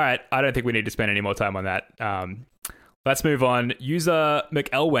 All right. I don't think we need to spend any more time on that. Let's move on. User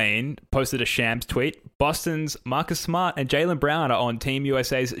McElwain posted a Shams tweet. Boston's Marcus Smart and Jaylen Brown are on Team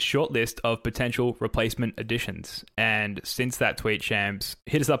USA's shortlist of potential replacement additions. And since that tweet, Shams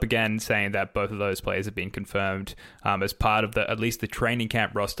hit us up again saying that both of those players have been confirmed as part of at least the training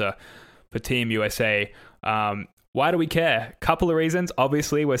camp roster for Team USA. Why do we care? Couple of reasons.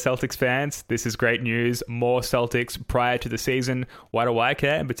 Obviously, we're Celtics fans. This is great news. More Celtics prior to the season. Why do I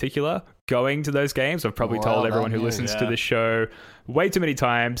care in particular? Going to those games, I've probably told everyone who listens to the show way too many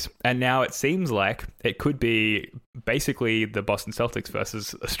times. And now it seems like it could be basically the Boston Celtics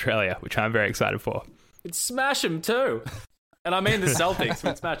versus Australia, which I'm very excited for. We'd smash them too. And I mean the Celtics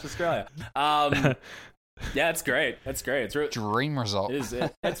would smash Australia. Yeah, it's great. That's great. It's dream result. It is.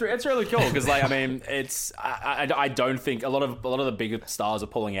 It's really cool because, like, I mean, it's. I don't think a lot of the bigger stars are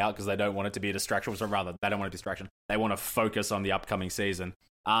pulling out because they don't want it to be a distraction. Or rather, they don't want a distraction. They want to focus on the upcoming season.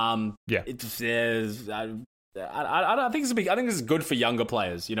 I think it's I think this is good for younger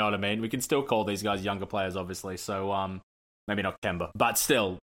players. You know what I mean? We can still call these guys younger players, obviously. So maybe not Kemba, but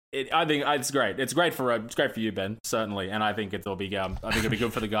still. I think it's great. It's great for you, Ben, certainly, and I think it'll be. I think it'll be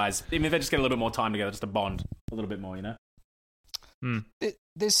good for the guys, even if they just get a little bit more time together, just to bond a little bit more. You know.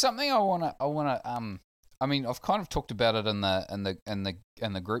 There's something I wanna. I mean, I've kind of talked about it in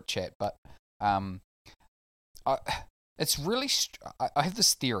the group chat, but it's really. I have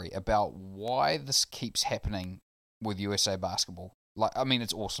this theory about why this keeps happening with USA basketball. Like, I mean,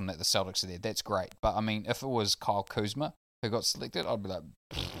 it's awesome that the Celtics are there. That's great, but I mean, if it was Kyle Kuzma who got selected, I'd be like,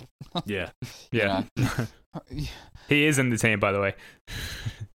 yeah. He is in the team, by the way.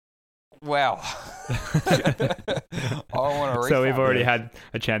 Wow. I want to. So we've already had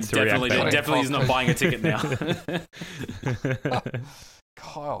a chance to react. Definitely, he's not buying a ticket now.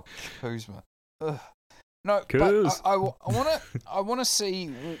 Kyle Kuzma. Ugh. No, Kuz. but I want to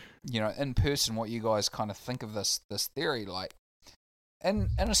see, in person, what you guys kind of think of this theory. Like, in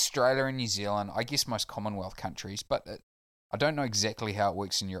Australia and New Zealand, I guess most Commonwealth countries, but I don't know exactly how it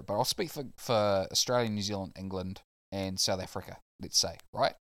works in Europe, but I'll speak for Australia, New Zealand, England, and South Africa, let's say,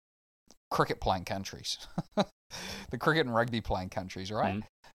 right? Cricket playing countries. The cricket and rugby playing countries, right? Mm.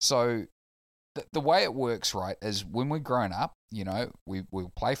 So the way it works, right, is when we're growing up,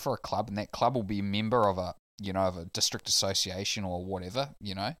 we'll play for a club, and that club will be a member of a district association or whatever,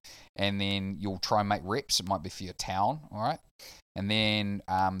 and then you'll try and make reps. It might be for your town, all right? And then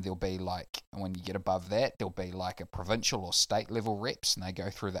there'll be like, when you get above that, there'll be like a provincial or state level reps, and they go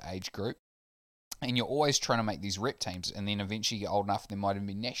through the age group. And you're always trying to make these rep teams, and then eventually you get old enough, there might even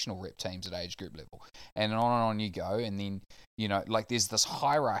be national rep teams at age group level. And on you go, and then, like there's this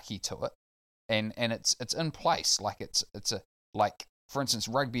hierarchy to it, and it's in place. Like it's a, like, for instance,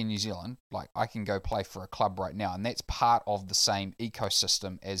 rugby in New Zealand, like I can go play for a club right now, and that's part of the same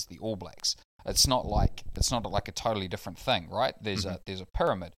ecosystem as the All Blacks. It's not like a totally different thing, right? There's a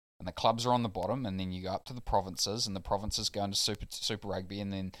pyramid, and the clubs are on the bottom, and then you go up to the provinces, and the provinces go into Super Rugby,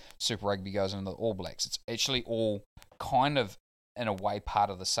 and then Super Rugby goes into the All Blacks. It's actually all kind of, in a way, part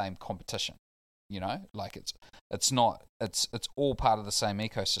of the same competition. Like it's all part of the same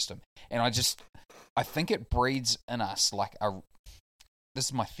ecosystem, and I think it breeds in us like this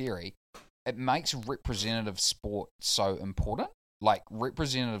is my theory. It makes representative sport so important. Like,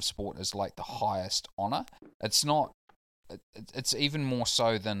 representative sport is like the highest honor. It's not. It's even more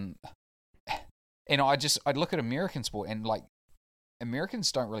so than. And I look at American sport, and like,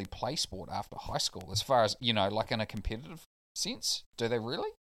 Americans don't really play sport after high school, as far as like in a competitive sense. Do they really?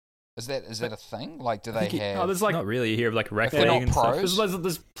 Is that a thing? Like, do they have? No, there's like not really. You hear of like rec league and pros? stuff.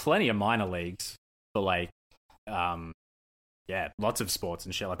 There's plenty of minor leagues for like, lots of sports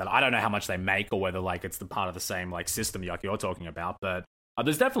and shit like that. I don't know how much they make, or whether like it's the part of the same like system like you're talking about, but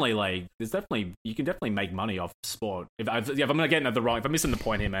you can definitely make money off sport. If I'm gonna get into if I'm missing the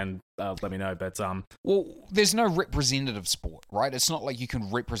point here, man, let me know. But well, there's no representative sport, right? It's not like you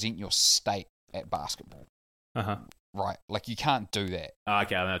can represent your state at basketball. Right, like you can't do that.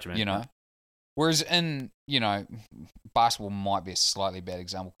 Okay, I know what you mean. Whereas in, basketball might be a slightly bad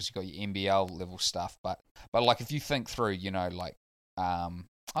example because you've got your NBL level stuff, but like if you think through, like,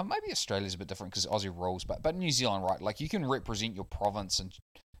 maybe Australia's a bit different because Aussie rules, but New Zealand, right? Like you can represent your province in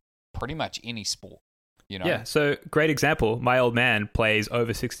pretty much any sport, Yeah, so great example. My old man plays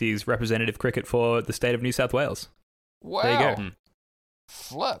over 60s representative cricket for the state of New South Wales. Wow. There you go.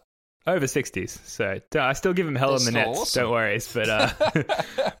 Flip. Over 60s, so I still give him hell in the nets. Awesome. Don't worry,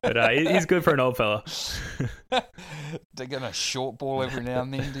 but he's good for an old fella. Digging a short ball every now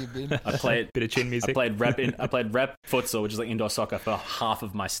and then, do you, Ben? I played bit of chin music. I played rep futsal, which is like indoor soccer, for half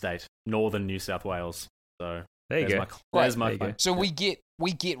of my state, northern New South Wales. So there you go. There's my claim. So we get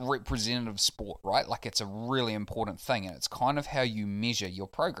we get representative sport, right? Like it's a really important thing, and it's kind of how you measure your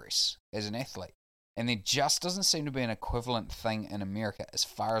progress as an athlete. And there just doesn't seem to be an equivalent thing in America, as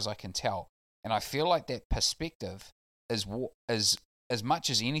far as I can tell. And I feel like that perspective is as much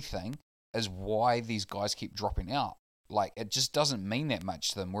as anything is why these guys keep dropping out. Like it just doesn't mean that much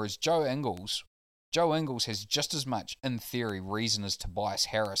to them. Whereas Joe Ingles has just as much, in theory, reason as Tobias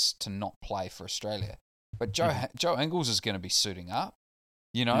Harris to not play for Australia. But Joe Ingles is going to be suiting up,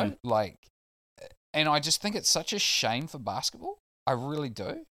 you know, and I just think it's such a shame for basketball. I really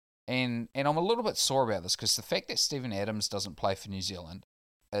do. And I'm a little bit sore about this because the fact that Steven Adams doesn't play for New Zealand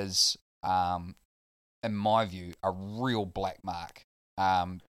is, in my view, a real black mark.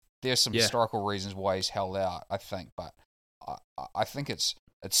 There's some historical reasons why he's held out, I think, but I think it's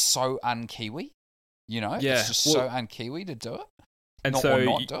so un-Kiwi, you know? Yeah. It's just so un-Kiwi to do it. And not, so or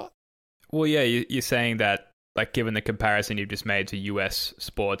not do it. Well, yeah, you're saying that, like, given the comparison you've just made to US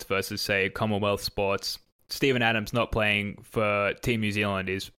sports versus, say, Commonwealth sports, Steven Adams not playing for Team New Zealand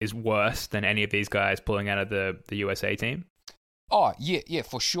is worse than any of these guys pulling out of the USA team? Oh, yeah,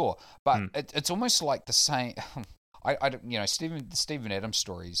 for sure. But it's almost like the same... I don't, you know, Steven Adams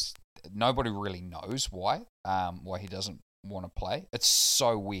stories, nobody really knows why he doesn't want to play. It's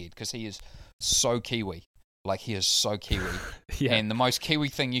so weird because he is so Kiwi. Like, he is so Kiwi. Yeah. And the most Kiwi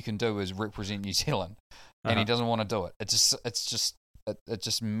thing you can do is represent New Zealand. And he doesn't want to do it. It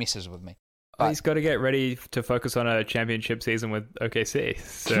just messes with me. But he's got to get ready to focus on a championship season with OKC.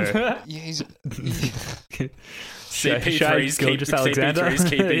 So CP3's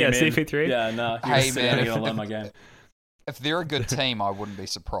keeping him in. CP3. Yeah, no. Hey man, gonna learn my game. If they're a good team, I wouldn't be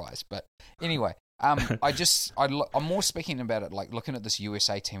surprised. But anyway, I'm more speaking about it, like looking at this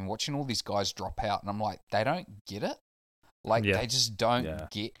USA team, watching all these guys drop out, and I'm like, they don't get it. Like they just don't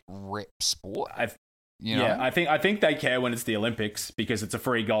get rep sport. You know? I think they care when it's the Olympics because it's a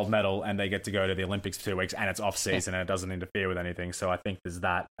free gold medal and they get to go to the Olympics for 2 weeks and it's off season and it doesn't interfere with anything. So I think there's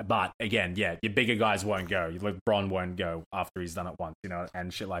that. But again, your bigger guys won't go. LeBron won't go after he's done it once, you know,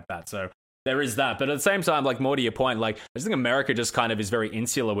 and shit like that. So there is that. But at the same time, like more to your point, like I just think America just kind of is very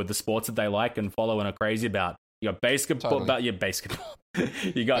insular with the sports that they like and follow and are crazy about. You got basketball, basketball.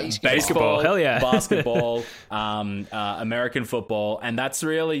 You got baseball, hell yeah, basketball, American football, and that's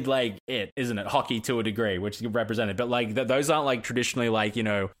really like it, isn't it? Hockey to a degree, which is represented, but like those aren't like traditionally like, you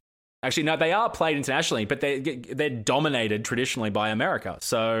know. Actually, no, they are played internationally, but they're dominated traditionally by America.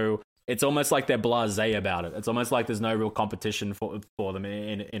 So it's almost like they're blasé about it. It's almost like there's no real competition for them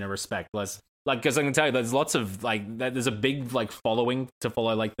in a respect. Less like because I can tell you, there's lots of like there's a big like following to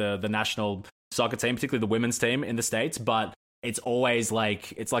follow like the national soccer team, particularly the women's team in the States, but it's always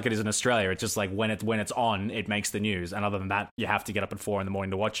like it's like it is in Australia. It's just like when it's on, it makes the news, and other than that, you have to get up at 4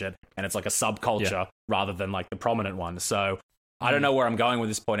 a.m. to watch it, and it's like a subculture rather than like the prominent one. So I don't know where I'm going with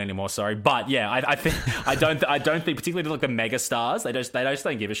this point anymore. Sorry, but yeah, I think I don't think particularly like the mega stars, they just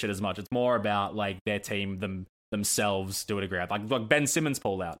don't give a shit as much. It's more about like their team themselves to a degree. Like Ben Simmons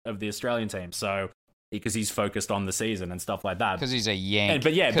pulled out of the Australian team, so. Because he's focused on the season and stuff like that. Because he's a Yank.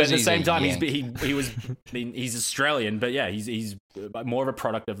 But at the same time, he's Australian. But yeah, he's more of a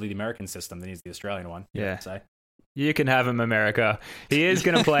product of the American system than he's the Australian one. Yeah. You can have him, America. He is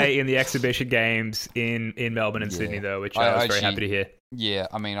going to play in the exhibition games in Melbourne and Sydney, though, which I was very happy to hear. Yeah,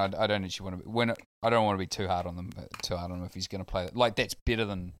 I mean, I don't actually want to. I don't want to be too hard on them if he's going to play. Like that's better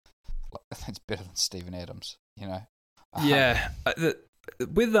than Steven Adams. You know.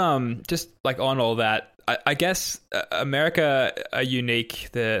 With just like on all that, I guess America are unique.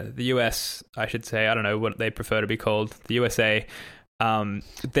 The US, I should say, I don't know what they prefer to be called. The USA,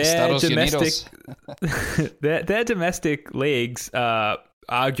 their domestic their domestic leagues,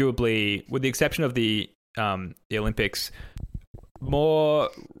 arguably, with the exception of the Olympics,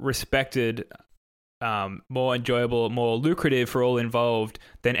 more respected, more enjoyable, more lucrative for all involved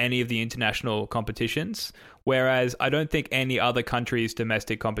than any of the international competitions. Whereas I don't think any other country's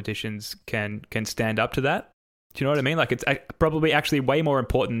domestic competitions can stand up to that. Do you know what I mean? Like it's probably actually way more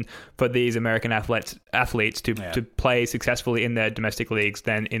important for these American athletes to play successfully in their domestic leagues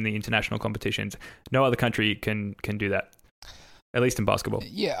than in the international competitions. No other country can do that, at least in basketball.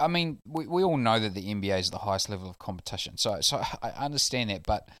 Yeah, I mean, we all know that the NBA is the highest level of competition. So I understand that,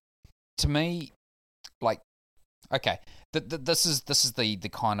 but to me, like, okay, this is the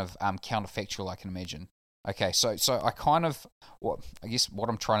kind of counterfactual I can imagine. Okay, so I kind of, I guess what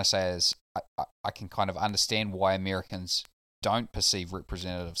I'm trying to say is I can kind of understand why Americans don't perceive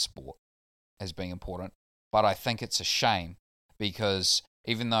representative sport as being important, but I think it's a shame because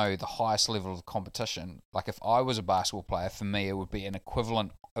even though the highest level of competition, like if I was a basketball player, for me it would be at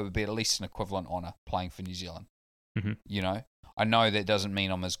least an equivalent honor playing for New Zealand. Mm-hmm. You know, I know that doesn't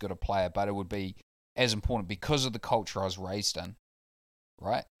mean I'm as good a player, but it would be as important because of the culture I was raised in,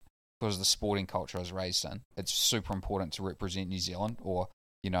 right? Because of the sporting culture I was raised in. It's super important to represent New Zealand or,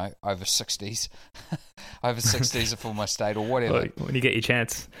 over 60s. Over 60s for my state or whatever. Well, when you get your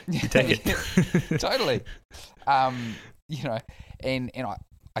chance, you take it. Totally. And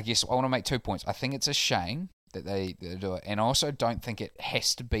I guess I want to make 2 points. I think it's a shame that they do it. And I also don't think it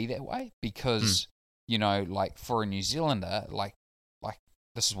has to be that way because, for a New Zealander, like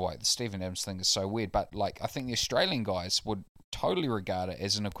this is why the Stephen Adams thing is so weird, but I think the Australian guys would totally regard it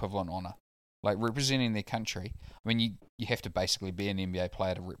as an equivalent honour. Like representing their country. I mean, you have to basically be an NBA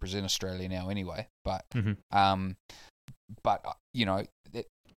player to represent Australia now anyway. But, the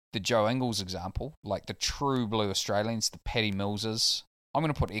Joe Ingles example, like the true blue Australians, the Paddy Millses. I'm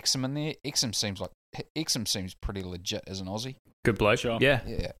going to put Exum in there. Exum seems pretty legit as an Aussie. Good bloke. Sure. Yeah.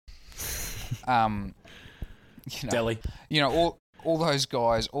 Delhi. All those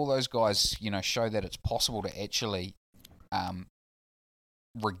guys, show that it's possible to actually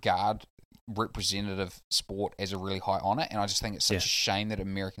regard representative sport as a really high honour, and I just think it's such a shame that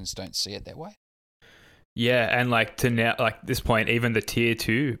Americans don't see it that way. Yeah, and to now, this point, even the tier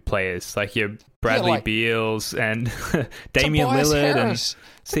 2 players, like your Bradley Beals and Damian Lillard Harris.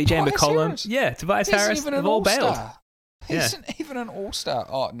 and CJ McCollum. Yeah, Tobias Harris, they've all bailed. He isn't even an all-star.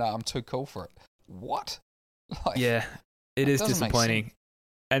 Oh, no, I'm too cool for it. What? Yeah, it is disappointing.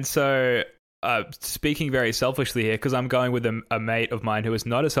 And so, speaking very selfishly here, because I'm going with a mate of mine who is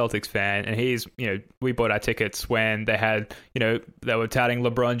not a Celtics fan, and he's, we bought our tickets when they had, they were touting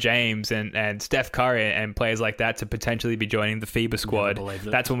LeBron James and Steph Curry and players like that to potentially be joining the FIBA squad.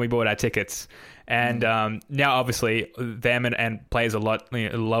 That's when we bought our tickets. And now, obviously, them and players a lot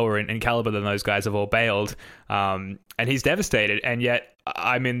lower in caliber than those guys have all bailed. And he's devastated. And yet,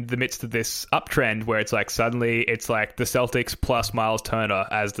 I'm in the midst of this uptrend where it's suddenly it's the Celtics plus Miles Turner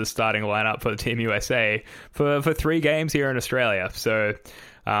as the starting lineup for the Team USA for 3 games here in Australia. So,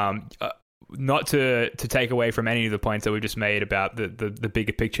 not to take away from any of the points that we've just made about the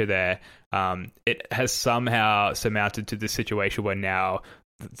bigger picture there, it has somehow surmounted to this situation where now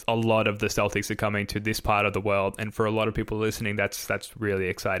a lot of the Celtics are coming to this part of the world, and for a lot of people listening, that's really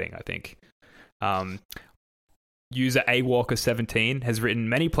exciting, I think. User AWalker17 has written,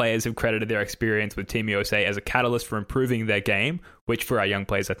 many players have credited their experience with Team USA as a catalyst for improving their game, which for our young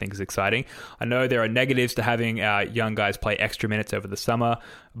players I think is exciting. I know there are negatives to having our young guys play extra minutes over the summer,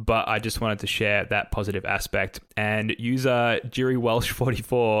 but I just wanted to share that positive aspect. And user Jiri Welsh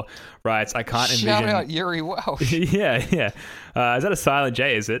 44 writes, I can't envision... Shout out Jiri Welsh. yeah. Is that a silent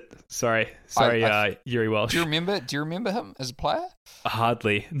J, is it? Sorry, Jiri Welsh. Do you remember him as a player?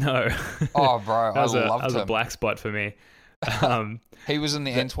 Hardly, no. Oh, bro, I loved him. That was a black spot for me. He was in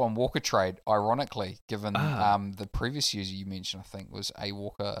the Antoine Walker trade, ironically, given the previous user you mentioned, I think, was A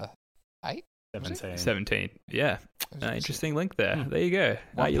Walker 8? 17. Yeah. Interesting link there. There you go.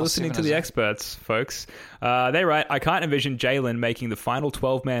 You're listening to the experts, folks. They write, I can't envision Jalen making the final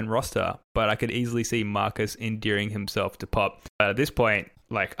 12-man roster, but I could easily see Marcus endearing himself to Pop. At this point,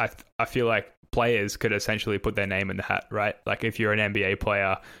 I feel like players could essentially put their name in the hat, right? Like if you're an NBA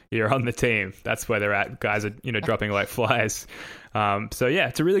player, you're on the team. That's where they're at. Guys are, dropping like flies. So yeah,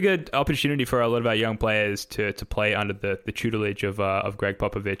 it's a really good opportunity for a lot of our young players to play under the tutelage of Greg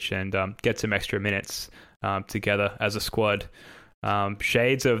Popovich and get some extra minutes together as a squad.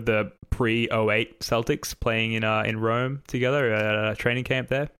 Shades of the pre-08 Celtics playing in Rome together at a training camp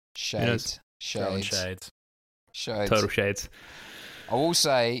there. Shades. Total shades. I will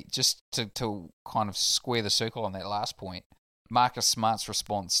say, just to kind of square the circle on that last point, Marcus Smart's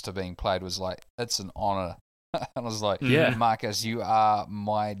response to being played was like, it's an honour. And I was like, yeah, Marcus, you are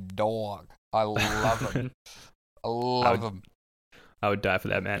my dog. I love him. I love him. I would die for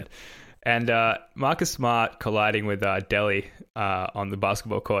that, man. And Marcus Smart colliding with Delhi on the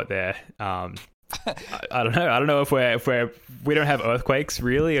basketball court there. I don't know. I don't know if we don't have earthquakes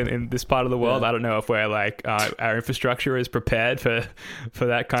really in this part of the world. Yeah. I don't know if we're our infrastructure is prepared for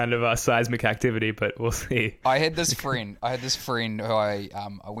that kind of seismic activity, but we'll see. I had this friend who I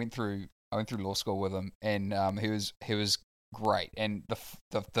went through law school with him, and he was great. And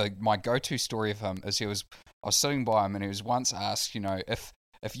the my go-to story of him is I was sitting by him, and he was once asked,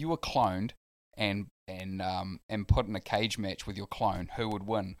 if you were cloned and put in a cage match with your clone, who would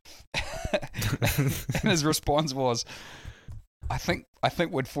win? And his response was, I think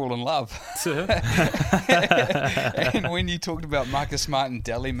we'd fall in love. And when you talked about Marcus Smart and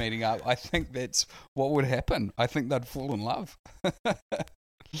Delhi meeting up, I think that's what would happen. I think they'd fall in love.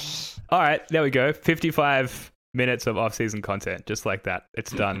 All right, there we go. 55 minutes of off-season content, just like that.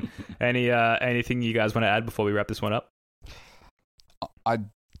 It's done. Anything you guys want to add before we wrap this one up?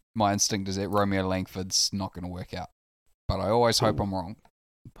 my instinct is that Romeo Langford's not going to work out, but I always hope I'm wrong.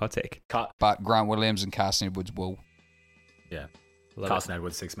 Hot take. But Grant Williams and Carson Edwards will. Yeah. Love Carson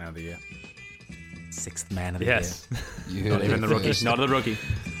Edwards, 6th man of the year. 6th man of the Yes. You year. heard Not even it the rookie. first. Not the rookie.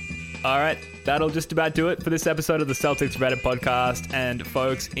 All right, that'll just about do it for this episode of the Celtics Reddit podcast. And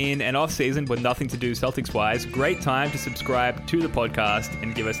folks, in an off season with nothing to do Celtics wise, great time to subscribe to the podcast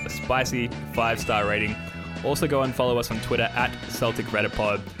and give us a spicy 5-star rating. Also go and follow us on Twitter at Celtic Reddit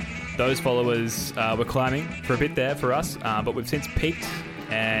Pod. Those followers were climbing for a bit there for us, but we've since peaked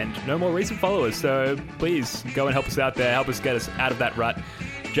and no more recent followers. So please go and help us out there. Help us get us out of that rut.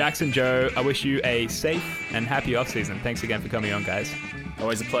 Jackson, Joe, I wish you a safe and happy off season. Thanks again for coming on, guys.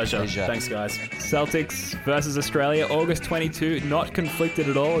 Always a pleasure. Thanks, guys. Celtics versus Australia, August 22. Not conflicted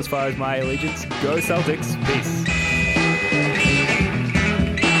at all as far as my allegiance. Go Celtics. Peace.